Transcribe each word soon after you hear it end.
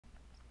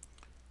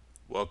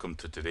Welcome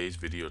to today's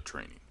video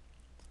training.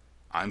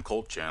 I'm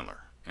Colt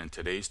Chandler, and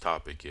today's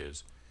topic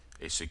is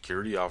a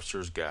security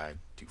officer's guide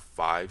to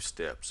 5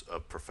 steps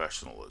of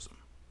professionalism,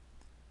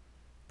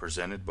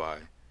 presented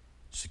by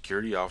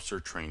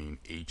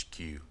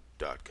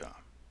securityofficertraininghq.com.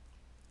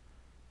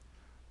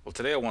 Well,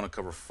 today I want to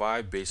cover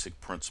 5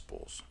 basic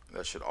principles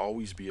that should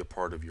always be a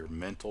part of your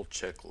mental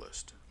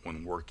checklist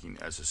when working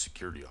as a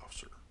security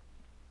officer.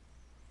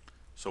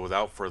 So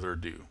without further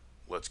ado,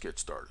 let's get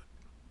started.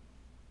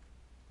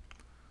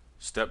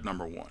 Step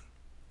number 1.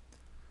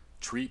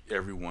 Treat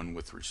everyone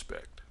with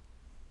respect.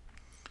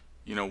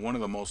 One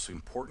of the most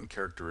important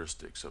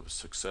characteristics of a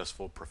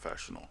successful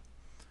professional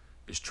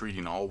is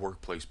treating all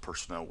workplace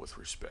personnel with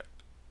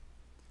respect.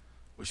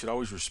 We should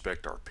always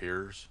respect our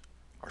peers,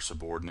 our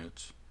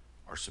subordinates,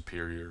 our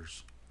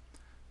superiors,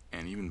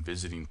 and even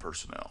visiting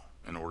personnel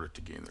in order to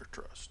gain their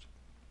trust.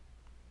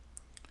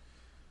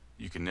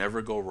 You can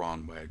never go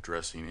wrong by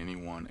addressing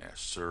anyone as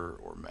sir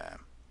or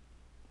ma'am.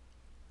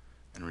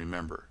 And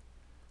remember,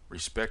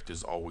 respect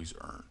is always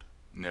earned,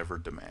 never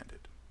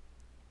demanded.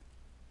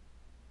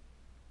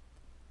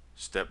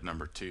 Step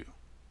number 2.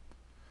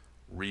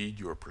 Read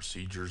your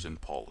procedures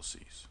and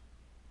policies.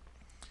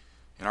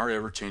 In our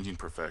ever-changing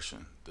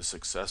profession, the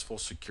successful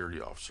security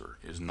officer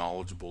is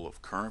knowledgeable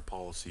of current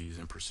policies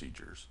and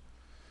procedures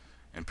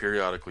and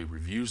periodically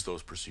reviews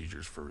those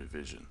procedures for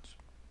revisions.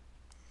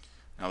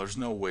 Now, there's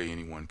no way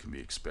anyone can be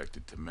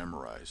expected to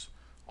memorize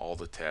all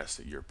the tasks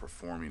that you're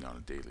performing on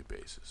a daily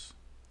basis.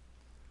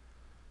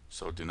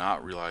 So do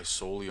not rely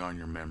solely on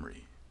your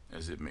memory,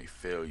 as it may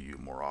fail you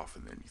more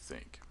often than you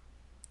think.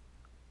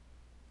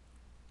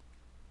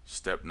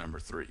 Step number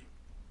 3.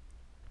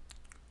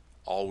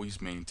 Always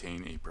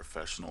maintain a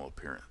professional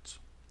appearance.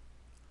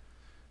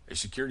 A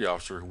security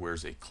officer who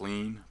wears a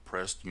clean,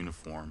 pressed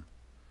uniform,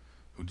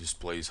 who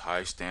displays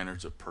high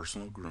standards of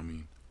personal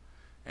grooming,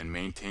 and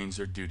maintains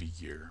their duty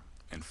gear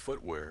and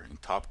footwear in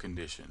top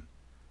condition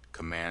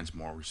commands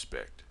more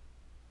respect.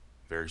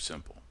 Very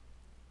simple.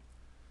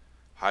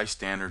 High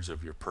standards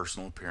of your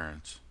personal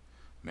appearance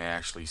may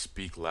actually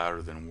speak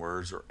louder than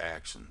words or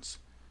actions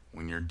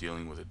when you're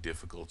dealing with a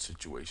difficult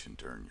situation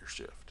during your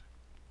shift.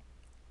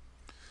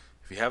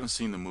 If you haven't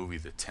seen the movie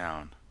The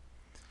Town,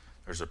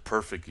 there's a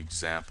perfect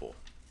example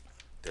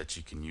that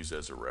you can use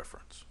as a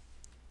reference.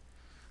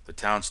 The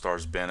Town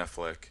stars Ben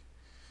Affleck,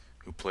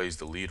 who plays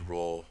the lead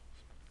role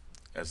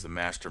as the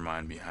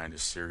mastermind behind a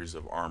series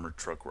of armored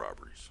truck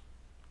robberies.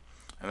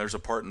 And there's a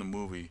part in the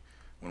movie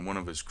when one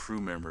of his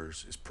crew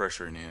members is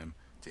pressuring him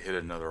to hit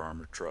another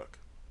armored truck.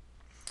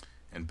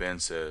 And Ben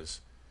says,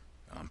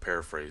 I'm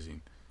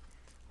paraphrasing,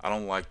 "I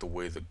don't like the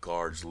way the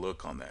guards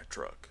look on that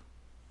truck."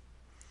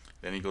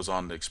 Then he goes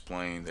on to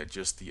explain that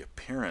just the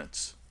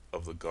appearance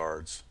of the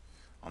guards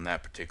on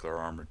that particular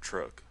armored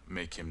truck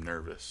make him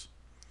nervous,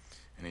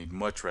 and he'd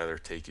much rather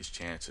take his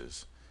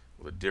chances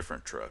with a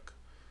different truck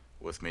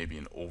with maybe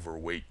an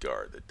overweight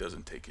guard that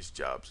doesn't take his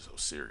job so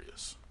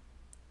serious.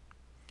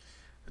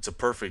 It's a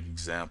perfect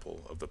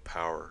example of the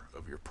power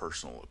of your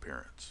personal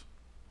appearance.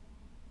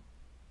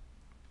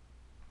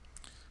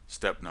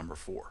 Step number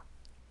 4.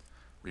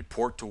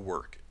 Report to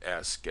work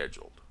as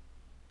scheduled.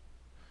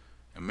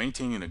 And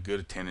maintaining a good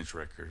attendance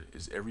record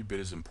is every bit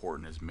as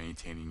important as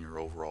maintaining your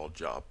overall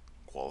job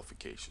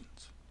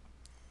qualifications.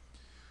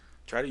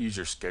 Try to use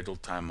your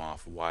scheduled time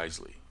off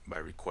wisely by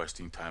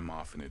requesting time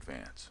off in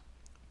advance.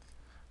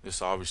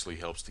 This obviously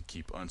helps to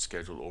keep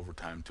unscheduled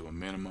overtime to a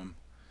minimum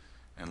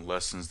and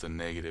lessens the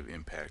negative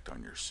impact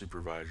on your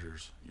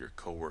supervisors, your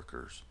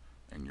coworkers,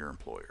 and your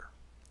employer.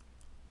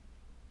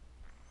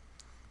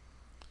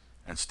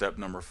 And step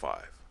number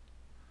 5.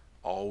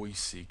 Always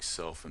seek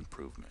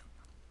self-improvement.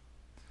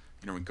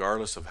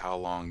 Regardless of how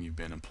long you've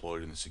been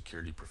employed in the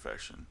security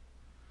profession,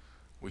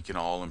 we can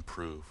all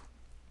improve.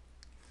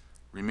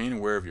 Remain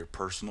aware of your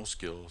personal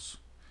skills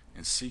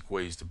and seek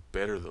ways to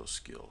better those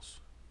skills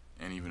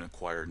and even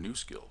acquire new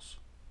skills.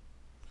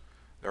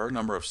 There are a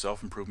number of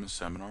self-improvement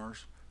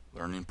seminars,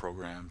 learning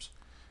programs,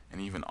 and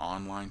even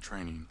online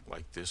training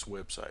like this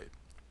website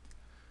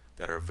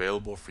that are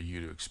available for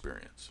you to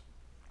experience.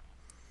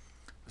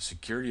 The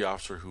security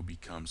officer who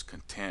becomes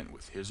content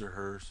with his or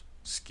her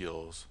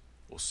skills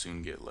will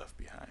soon get left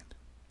behind.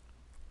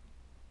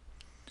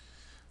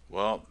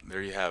 Well,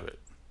 there you have it.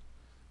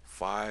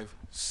 5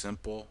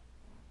 simple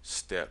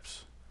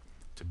steps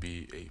to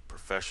be a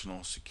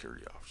professional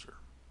security officer.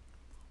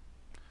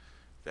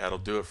 That'll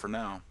do it for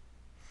now.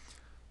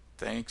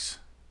 Thanks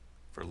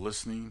for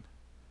listening,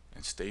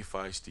 and stay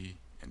feisty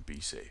and be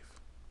safe.